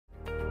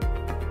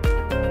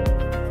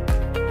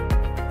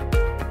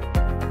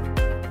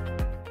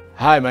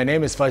Hi, my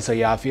name is Faysal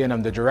Yafi and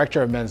I'm the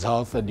Director of Men's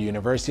Health at the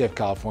University of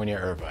California,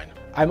 Irvine.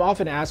 I'm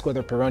often asked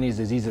whether Peyronie's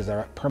disease is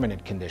a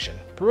permanent condition.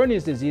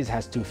 Peyronie's disease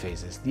has two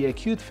phases, the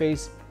acute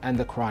phase and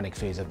the chronic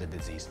phase of the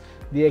disease.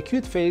 The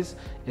acute phase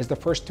is the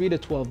first 3 to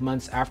 12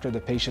 months after the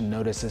patient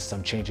notices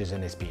some changes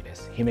in his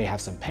penis. He may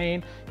have some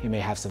pain, he may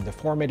have some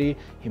deformity,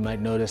 he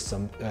might notice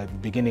some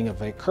beginning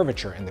of a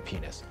curvature in the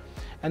penis.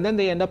 And then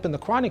they end up in the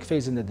chronic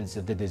phase of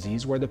the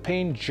disease where the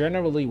pain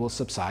generally will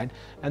subside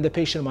and the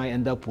patient might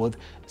end up with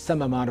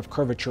some amount of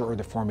curvature or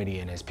deformity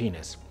in his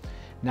penis.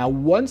 Now,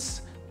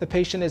 once the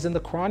patient is in the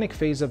chronic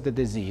phase of the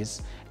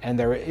disease and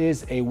there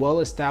is a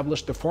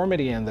well-established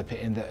deformity in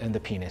the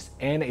penis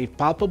and a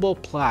palpable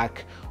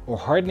plaque or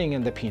hardening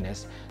in the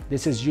penis,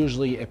 this is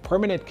usually a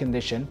permanent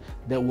condition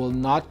that will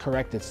not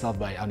correct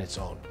itself on its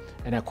own.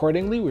 And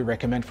accordingly, we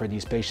recommend for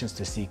these patients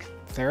to seek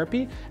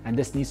therapy, and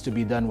this needs to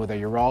be done with a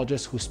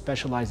urologist who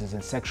specializes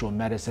in sexual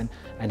medicine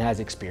and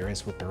has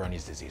experience with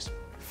Peyronie's disease.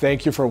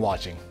 Thank you for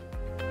watching.